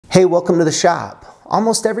Hey, welcome to the shop.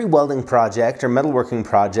 Almost every welding project or metalworking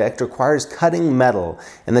project requires cutting metal,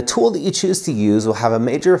 and the tool that you choose to use will have a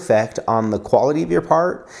major effect on the quality of your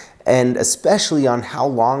part and especially on how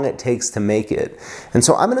long it takes to make it. And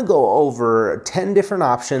so I'm going to go over 10 different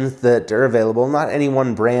options that are available, not any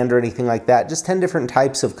one brand or anything like that, just 10 different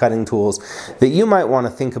types of cutting tools that you might want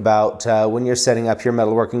to think about when you're setting up your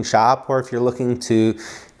metalworking shop or if you're looking to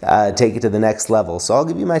take it to the next level. So I'll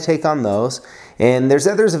give you my take on those. And there's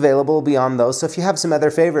others available beyond those, so if you have some other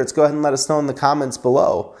favorites, go ahead and let us know in the comments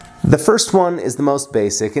below. The first one is the most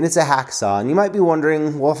basic, and it's a hacksaw. And you might be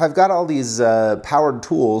wondering, well, if I've got all these powered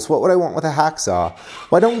tools, what would I want with a hacksaw?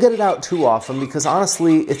 Well, I don't get it out too often because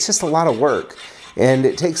honestly, it's just a lot of work and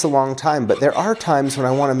it takes a long time. But there are times when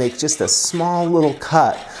I want to make just a small little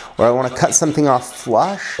cut, or I want to cut something off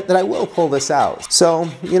flush, that I will pull this out. So,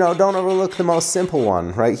 you know, don't overlook the most simple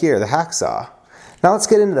one right here, the hacksaw. Now let's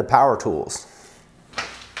get into the power tools.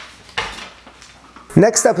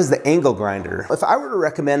 Next up is the angle grinder. If I were to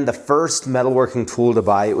recommend the first metalworking tool to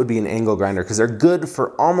buy, it would be an angle grinder because they're good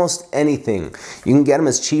for almost anything. You can get them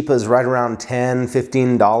as cheap as right around $10,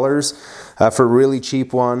 $15 for a really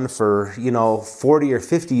cheap one. For, you know, $40 or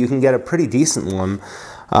 $50, you can get a pretty decent one.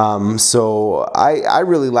 So I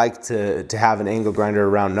really like to have an angle grinder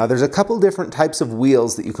around. Now there's a couple different types of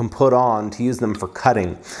wheels that you can put on to use them for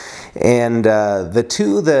cutting. And the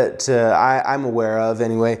two that I'm aware of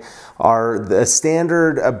anyway are the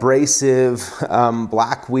standard abrasive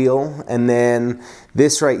black wheel, and then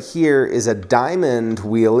this right here is a diamond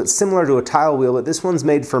wheel. It's similar to a tile wheel, but this one's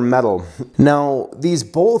made for metal. Now these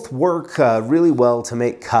both work really well to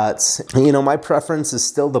make cuts. You know, my preference is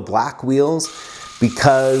still the black wheels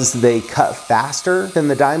because they cut faster than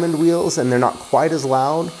the diamond wheels and they're not quite as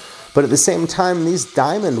loud. But at the same time, these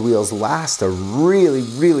diamond wheels last a really,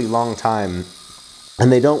 really long time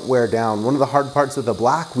and they don't wear down. One of the hard parts with the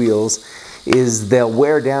black wheels is they'll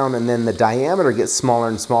wear down and then the diameter gets smaller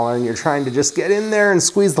and smaller and you're trying to just get in there and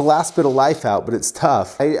squeeze the last bit of life out, but it's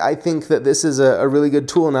tough. I think that this is a really good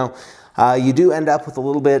tool. Now, you do end up with a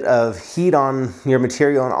little bit of heat on your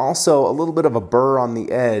material and also a little bit of a burr on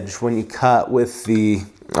the edge when you cut with the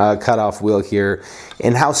cutoff wheel here.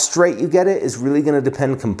 And how straight you get it is really going to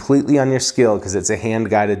depend completely on your skill because it's a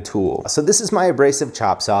hand-guided tool. So this is my abrasive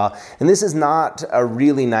chop saw, and this is not a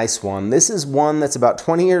really nice one. This is one that's about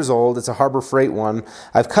 20 years old. It's a Harbor Freight one.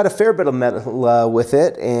 I've cut a fair bit of metal with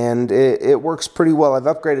it, and it works pretty well. I've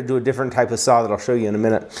upgraded to a different type of saw that I'll show you in a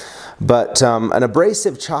minute. But an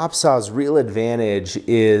abrasive chop saw's real advantage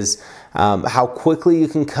is how quickly you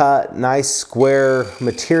can cut nice square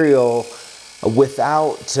material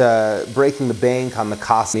without breaking the bank on the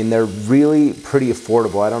cost. I mean, they're really pretty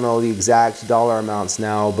affordable. I don't know the exact dollar amounts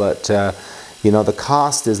now, but you know, the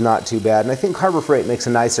cost is not too bad. And I think Harbor Freight makes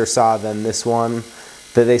a nicer saw than this one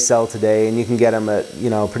that they sell today, and you can get them at,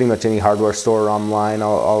 you know, pretty much any hardware store or online.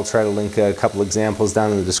 I'll try to link a couple examples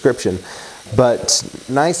down in the description. But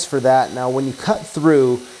nice for that. Now when you cut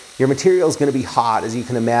through, your material is going to be hot, as you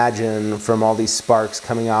can imagine, from all these sparks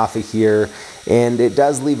coming off of here, and it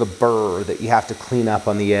does leave a burr that you have to clean up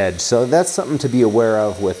on the edge. So that's something to be aware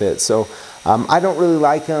of with it. So I don't really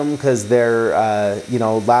like them because they're you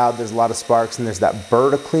know, loud. There's a lot of sparks and there's that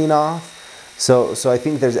burr to clean off. So I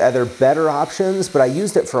think there's other better options, but I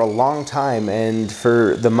used it for a long time, and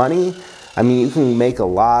for the money, I mean, you can make a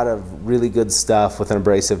lot of really good stuff with an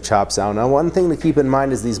abrasive chop saw. Now, one thing to keep in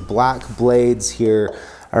mind is these black blades here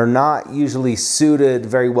are not usually suited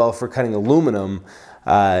very well for cutting aluminum,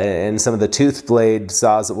 and some of the tooth blade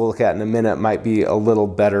saws that we'll look at in a minute might be a little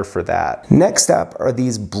better for that. Next up are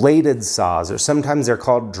these bladed saws, or sometimes they're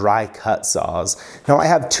called dry cut saws. Now I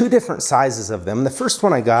have two different sizes of them. The first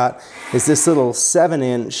one I got is this little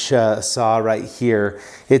 7-inch saw right here.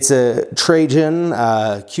 It's a Trajan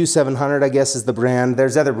Q700, I guess is the brand.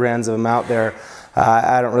 There's other brands of them out there.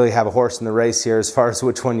 I don't really have a horse in the race here as far as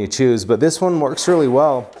which one you choose, but this one works really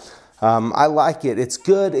well. I like it. It's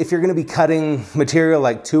good if you're going to be cutting material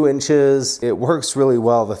like 2 inches. It works really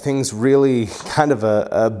well. The thing's really kind of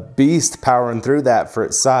a beast powering through that for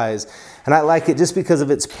its size. And I like it just because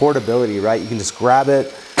of its portability, right? You can just grab it,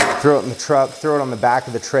 throw it in the truck, throw it on the back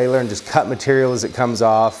of the trailer, and just cut material as it comes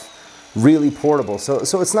off. Really portable. So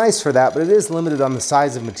it's nice for that, but it is limited on the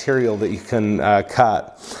size of material that you can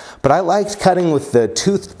cut. But I liked cutting with the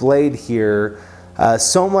toothed blade here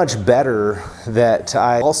so much better that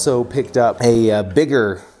I also picked up a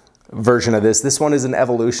bigger version of this. This one is an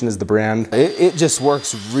Evolution is the brand. It just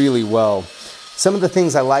works really well. Some of the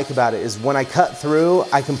things I like about it is when I cut through,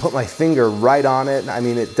 I can put my finger right on it. I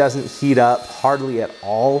mean, it doesn't heat up hardly at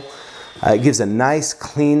all. It gives a nice,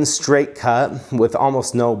 clean, straight cut with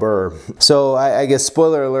almost no burr. So I guess,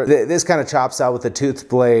 spoiler alert, this kind of chop saw with a toothed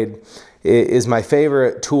blade is my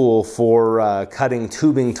favorite tool for cutting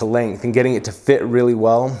tubing to length and getting it to fit really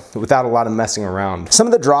well without a lot of messing around. Some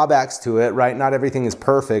of the drawbacks to it, right, not everything is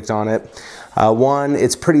perfect on it. One,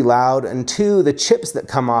 it's pretty loud, and two, the chips that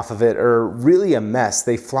come off of it are really a mess.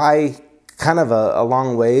 They fly kind of a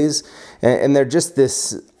long ways, and they're just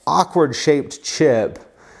this awkward shaped chip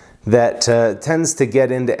that tends to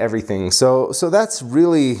get into everything. So that's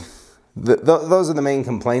really, those are the main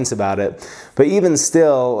complaints about it. But even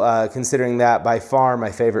still, considering that, by far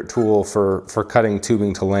my favorite tool for cutting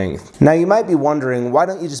tubing to length. Now you might be wondering, why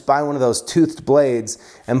don't you just buy one of those toothed blades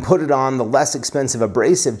and put it on the less expensive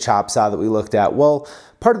abrasive chop saw that we looked at? Well,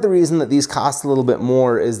 part of the reason that these cost a little bit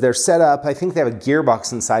more is they're set up, I think they have a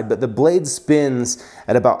gearbox inside, but the blade spins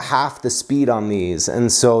at about half the speed on these.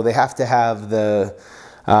 And so they have to have the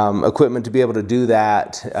equipment to be able to do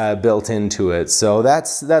that built into it. So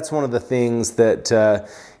that's one of the things that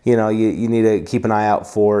you know, you need to keep an eye out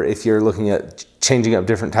for if you're looking at changing up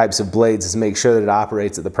different types of blades, is make sure that it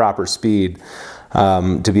operates at the proper speed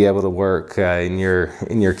to be able to work in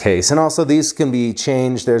your case. And also these can be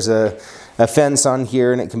changed. There's a fence on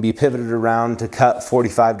here, and it can be pivoted around to cut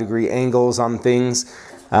 45-degree angles on things.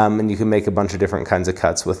 And you can make a bunch of different kinds of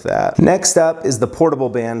cuts with that. Next up is the portable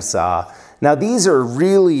bandsaw. Now these are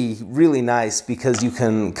really, really nice because you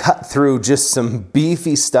can cut through just some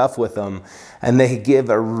beefy stuff with them, and they give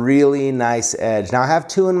a really nice edge. Now I have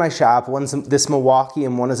two in my shop. One's this Milwaukee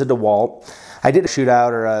and one is a DeWalt. I did a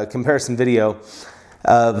shootout or a comparison video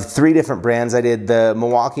of 3 different brands. I did the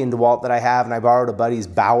Milwaukee and DeWalt that I have, and I borrowed a buddy's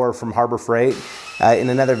Bauer from Harbor Freight. In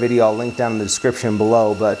another video I'll link down in the description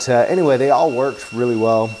below, but anyway, they all worked really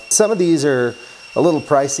well. Some of these are a little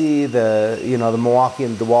pricey, the Milwaukee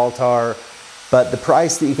and DeWalt are, but the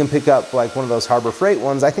price that you can pick up like one of those Harbor Freight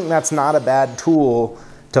ones, I think that's not a bad tool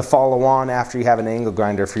to follow on after you have an angle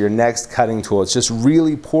grinder for your next cutting tool. It's just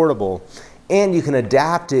really portable, and you can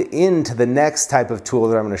adapt it into the next type of tool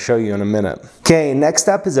that I'm going to show you in a minute. Okay, next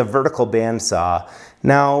up is a vertical bandsaw.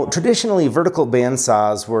 Now, traditionally, vertical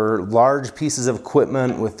bandsaws were large pieces of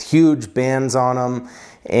equipment with huge bands on them,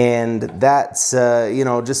 and that's you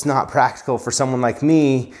know, just not practical for someone like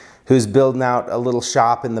me who's building out a little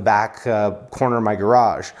shop in the back corner of my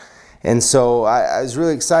garage. And so I was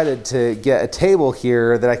really excited to get a table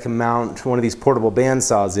here that I can mount one of these portable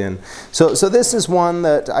bandsaws in. So this is one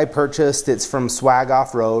that I purchased. It's from Swag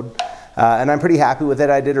Off-Road, and I'm pretty happy with it.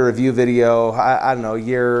 I did a review video, I don't know, a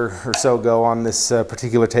year or so ago on this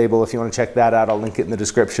particular table. If you want to check that out, I'll link it in the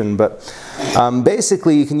description. But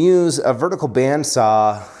basically, you can use a vertical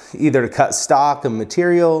bandsaw either to cut stock and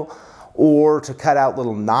material or to cut out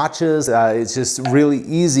little notches. It's just really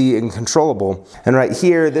easy and controllable. And right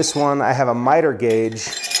here, this one, I have a miter gauge,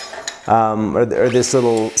 or this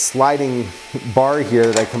little sliding bar here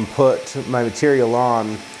that I can put my material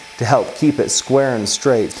on to help keep it square and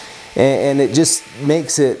straight. And it just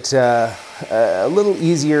makes it a little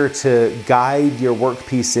easier to guide your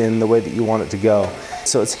workpiece in the way that you want it to go.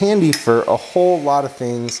 So it's handy for a whole lot of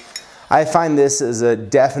things. I find this as a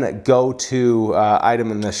definite go-to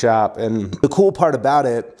item in the shop, and the cool part about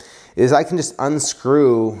it is I can just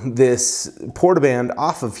unscrew this portaband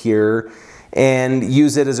off of here and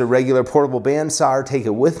use it as a regular portable bandsaw, or take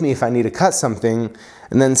it with me if I need to cut something,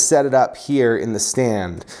 and then set it up here in the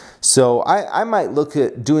stand. So I might look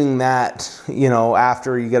at doing that, you know,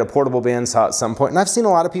 after you get a portable bandsaw at some point. And I've seen a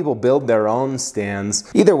lot of people build their own stands.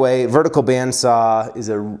 Either way, vertical bandsaw is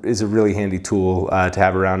a really handy tool to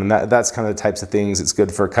have around. And that's kind of the types of things. It's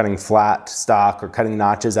good for cutting flat stock or cutting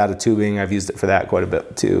notches out of tubing. I've used it for that quite a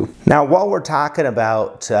bit too. Now, while we're talking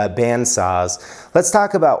about bandsaws, let's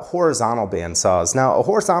talk about horizontal bandsaws. Now, a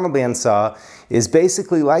horizontal bandsaw is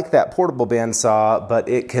basically like that portable bandsaw, but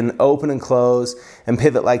it can open and close and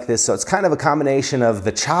pivot like this. So it's kind of a combination of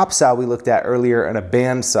the chop saw we looked at earlier and a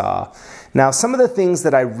bandsaw. Now, some of the things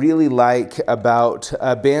that I really like about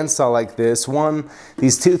a bandsaw like this, one,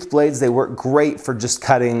 these tooth blades, they work great for just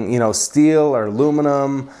cutting, you know, steel or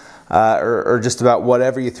aluminum, or just about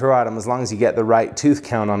whatever you throw at them, as long as you get the right tooth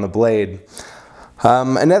count on the blade.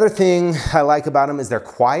 Another thing I like about them is they're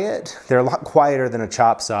quiet. They're a lot quieter than a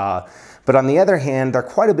chop saw. But on the other hand, they're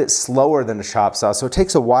quite a bit slower than a chop saw, so it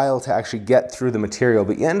takes a while to actually get through the material.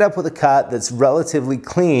 But you end up with a cut that's relatively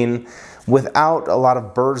clean without a lot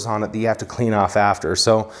of burrs on it that you have to clean off after.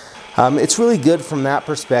 So it's really good from that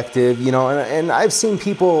perspective, you know. And I've seen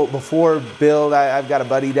people before build. I've got a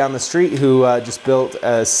buddy down the street who just built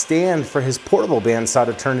a stand for his portable bandsaw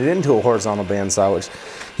to turn it into a horizontal bandsaw, which,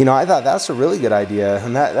 you know, I thought that's a really good idea,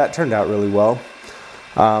 and that turned out really well.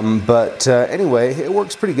 Anyway, it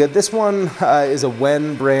works pretty good. This one is a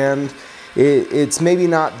Wen brand. It's maybe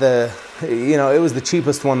not the, it was the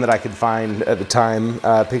cheapest one that I could find at the time.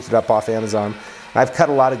 Picked it up off Amazon. I've cut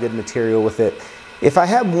a lot of good material with it. If I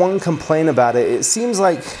have one complaint about it, it seems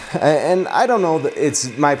like, and I don't know that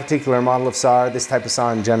it's my particular model of saw, or this type of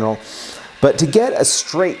saw in general, but to get a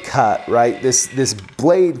straight cut, right, this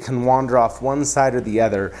blade can wander off one side or the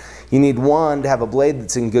other. You need one, to have a blade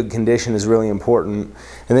that's in good condition is really important.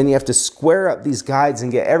 And then you have to square up these guides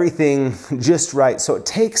and get everything just right. So it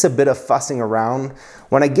takes a bit of fussing around.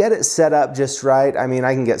 When I get it set up just right, I mean,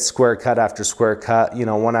 I can get square cut after square cut,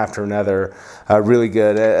 one after another, really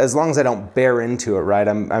good. As long as I don't bear into it, right,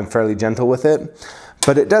 I'm fairly gentle with it.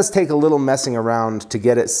 But it does take a little messing around to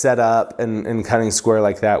get it set up and cutting square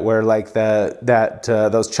like that, where like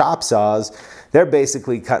those chop saws, they're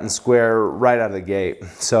basically cutting square right out of the gate.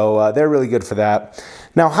 So they're really good for that.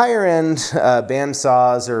 Now higher end band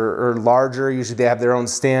saws or larger, usually they have their own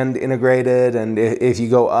stand integrated, and if you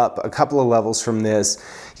go up a couple of levels from this,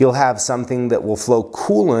 you'll have something that will flow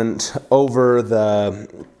coolant over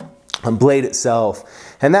the blade itself.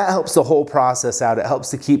 And that helps the whole process out. It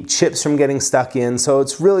helps to keep chips from getting stuck in, so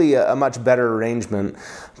it's really a much better arrangement.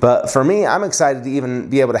 But for me, I'm excited to even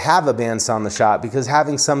be able to have a bandsaw in the shop, because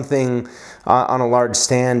having something on a large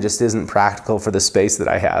stand just isn't practical for the space that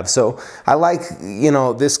I have. So I like,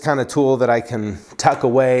 this kind of tool that I can tuck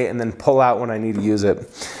away and then pull out when I need to use it.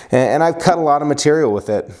 And I've cut a lot of material with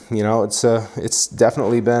it. It's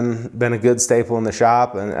definitely been a good staple in the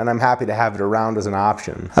shop, and I'm happy to have it around as an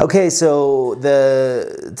option. Okay, so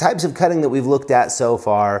the types of cutting that we've looked at so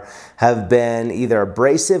far have been either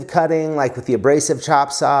abrasive cutting, like with the abrasive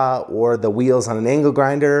chop saw, or the wheels on an angle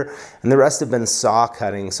grinder, and the rest have been saw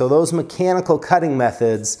cutting. So those mechanical cutting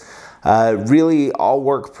methods really all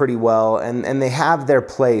work pretty well, and they have their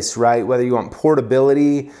place, right? Whether you want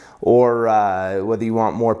portability or whether you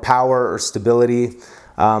want more power or stability,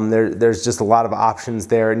 there's just a lot of options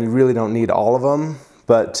there, and you really don't need all of them.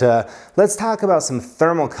 But let's talk about some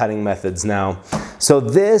thermal cutting methods now. So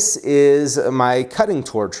this is my cutting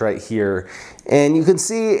torch right here. And you can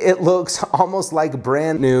see it looks almost like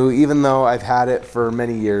brand new, even though I've had it for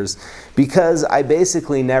many years, because I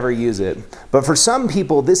basically never use it. But for some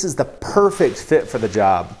people, this is the perfect fit for the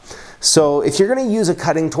job. So if you're going to use a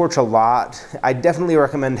cutting torch a lot, I definitely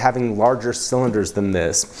recommend having larger cylinders than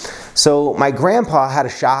this. So my grandpa had a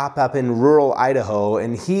shop up in rural Idaho,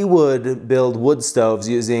 and he would build wood stoves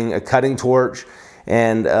using a cutting torch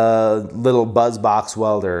and a little buzz box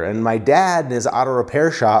welder. And my dad in his auto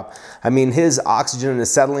repair shop, I mean, his oxygen and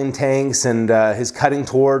acetylene tanks and his cutting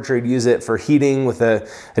torch, or he'd use it for heating with a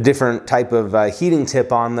different type of heating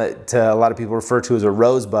tip on that a lot of people refer to as a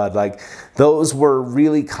rosebud. Like, those were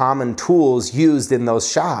really common tools used in those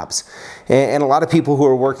shops. And a lot of people who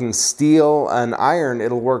are working steel and iron,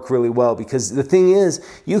 it'll work really well, because the thing is,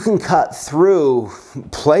 you can cut through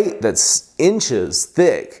plate that's inches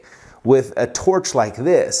thick with a torch like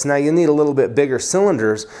this. Now you need a little bit bigger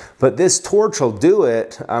cylinders, but this torch will do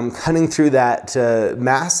it, cutting through that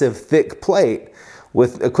massive thick plate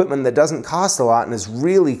with equipment that doesn't cost a lot and is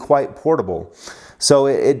really quite portable. So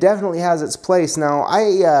it definitely has its place. Now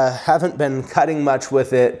I haven't been cutting much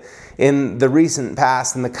with it in the recent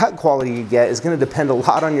past, and the cut quality you get is going to depend a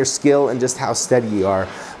lot on your skill and just how steady you are.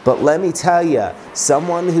 But let me tell you,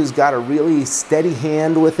 someone who's got a really steady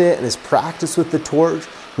hand with it and is practiced with the torch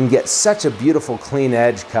can get such a beautiful clean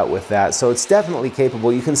edge cut with that. So it's definitely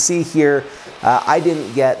capable. You can see here, I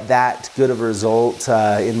didn't get that good of a result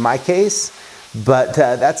in my case, but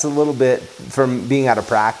that's a little bit from being out of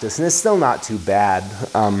practice, and it's still not too bad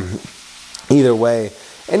either way.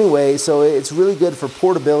 Anyway, so it's really good for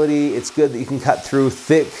portability. It's good that you can cut through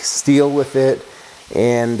thick steel with it,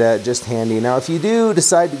 and just handy. Now if you do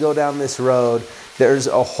decide to go down this road, there's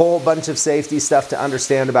a whole bunch of safety stuff to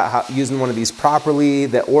understand about how using one of these properly,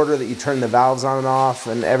 the order that you turn the valves on and off,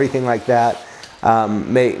 and everything like that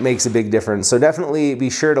makes a big difference. So definitely be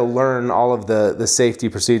sure to learn all of the safety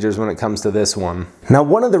procedures when it comes to this one. Now,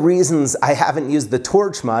 one of the reasons I haven't used the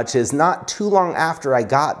torch much is not too long after I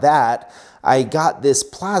got that, I got this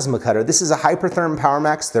plasma cutter. This is a Hypertherm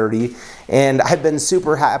PowerMax 30, and I've been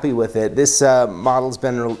super happy with it. This model's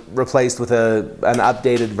been replaced with an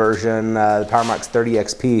updated version, the PowerMax 30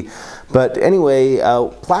 XP. But anyway,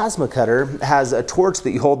 plasma cutter has a torch that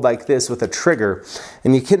you hold like this with a trigger,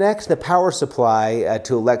 and you connect the power supply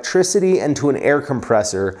to electricity and to an air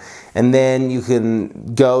compressor, and then you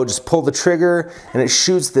can just pull the trigger, and it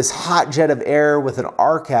shoots this hot jet of air with an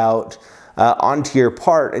arc out onto your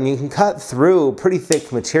part, and you can cut through pretty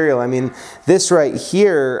thick material. I mean, this right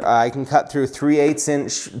here, I can cut through 3/8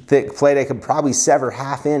 inch thick plate. I could probably sever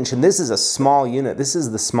 1/2 inch, and this is a small unit. This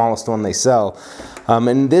is the smallest one they sell.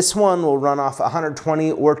 And this one will run off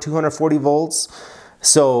 120 or 240 volts.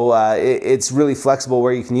 So it's really flexible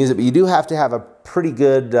where you can use it, but you do have to have a pretty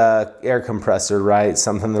good air compressor, right?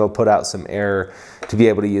 Something that'll put out some air to be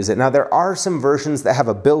able to use it. Now there are some versions that have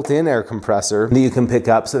a built-in air compressor that you can pick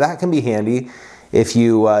up, so that can be handy if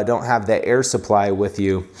you don't have the air supply with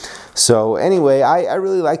you. So anyway, I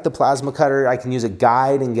really like the plasma cutter. I can use a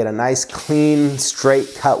guide and get a nice clean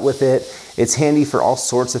straight cut with it. It's handy for all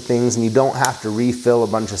sorts of things, and you don't have to refill a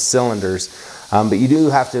bunch of cylinders. But you do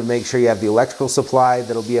have to make sure you have the electrical supply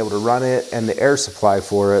that'll be able to run it and the air supply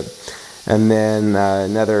for it. And then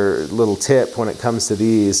another little tip when it comes to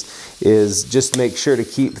these is just make sure to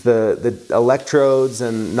keep the electrodes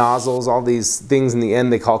and nozzles, all these things in the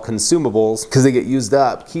end they call consumables because they get used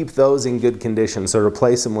up. Keep those in good condition, so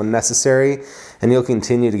replace them when necessary, and you'll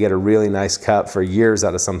continue to get a really nice cut for years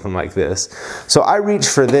out of something like this. So I reach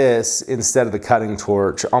for this instead of the cutting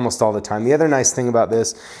torch almost all the time. The other nice thing about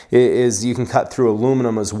this is you can cut through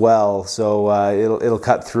aluminum as well. So it'll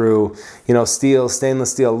cut through, you know, steel,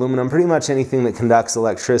 stainless steel, aluminum, pretty much anything that conducts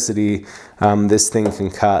electricity. This thing can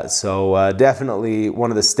cut. So definitely one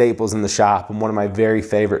of the staples in the shop and one of my very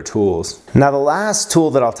favorite tools. Now the last tool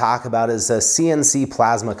that I'll talk about is a CNC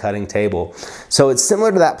plasma cutting table. So it's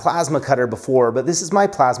similar to that plasma cutter before, but this is my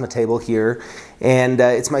plasma table here, and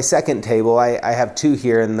it's my second table. I have two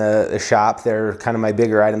here in the shop. They're kind of my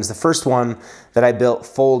bigger items. The first one that I built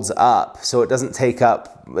folds up, so it doesn't take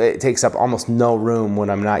up, it takes up almost no room when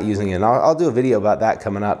I'm not using it. And I'll do a video about that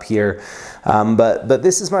coming up here. But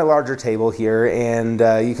this is my larger table here, and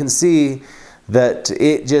you can see that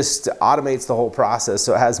it just automates the whole process.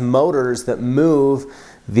 So it has motors that move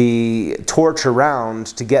the torch around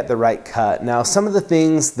to get the right cut. Now some of the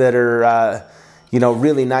things that are you know,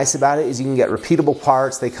 really nice about it is you can get repeatable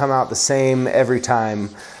parts. They come out the same every time.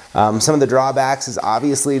 Some of the drawbacks is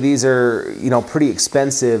obviously these are, you know, pretty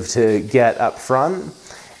expensive to get up front,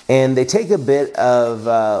 and they take a bit of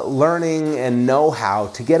learning and know-how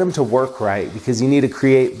to get them to work right, because you need to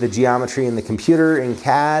create the geometry in the computer in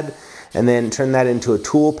CAD and then turn that into a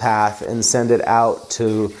tool path and send it out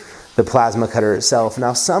to the plasma cutter itself.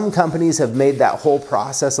 Now some companies have made that whole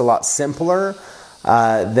process a lot simpler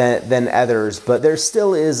than others, but there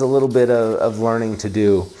still is a little bit of learning to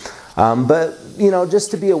do. But you know,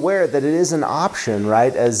 just to be aware that it is an option,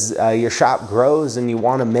 right? As your shop grows and you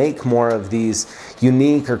want to make more of these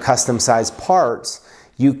unique or custom sized parts,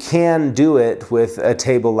 you can do it with a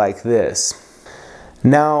table like this.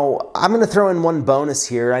 Now, I'm going to throw in one bonus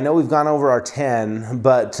here. I know we've gone over our 10,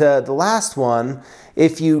 but the last one,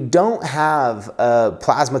 if you don't have a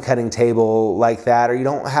plasma cutting table like that, or you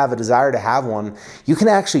don't have a desire to have one, you can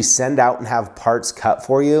actually send out and have parts cut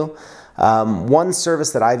for you. One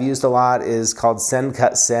service that I've used a lot is called Send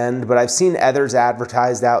Cut Send, but I've seen others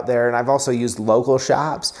advertised out there, and I've also used local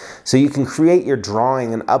shops. So you can create your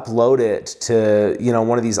drawing and upload it to, you know,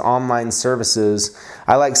 one of these online services.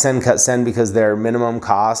 I like Send Cut Send because their minimum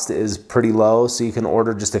cost is pretty low, so you can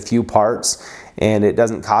order just a few parts and it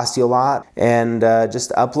doesn't cost you a lot. And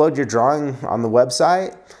just upload your drawing on the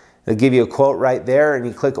website. They'll give you a quote right there, and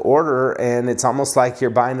you click order, and it's almost like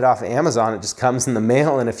you're buying it off of Amazon. It just comes in the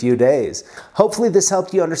mail in a few days. Hopefully this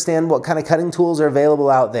helped you understand what kind of cutting tools are available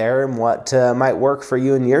out there and what might work for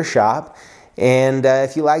you in your shop. And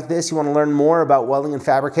if you like this, you want to learn more about welding and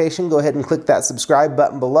fabrication, go ahead and click that subscribe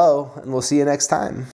button below, and we'll see you next time.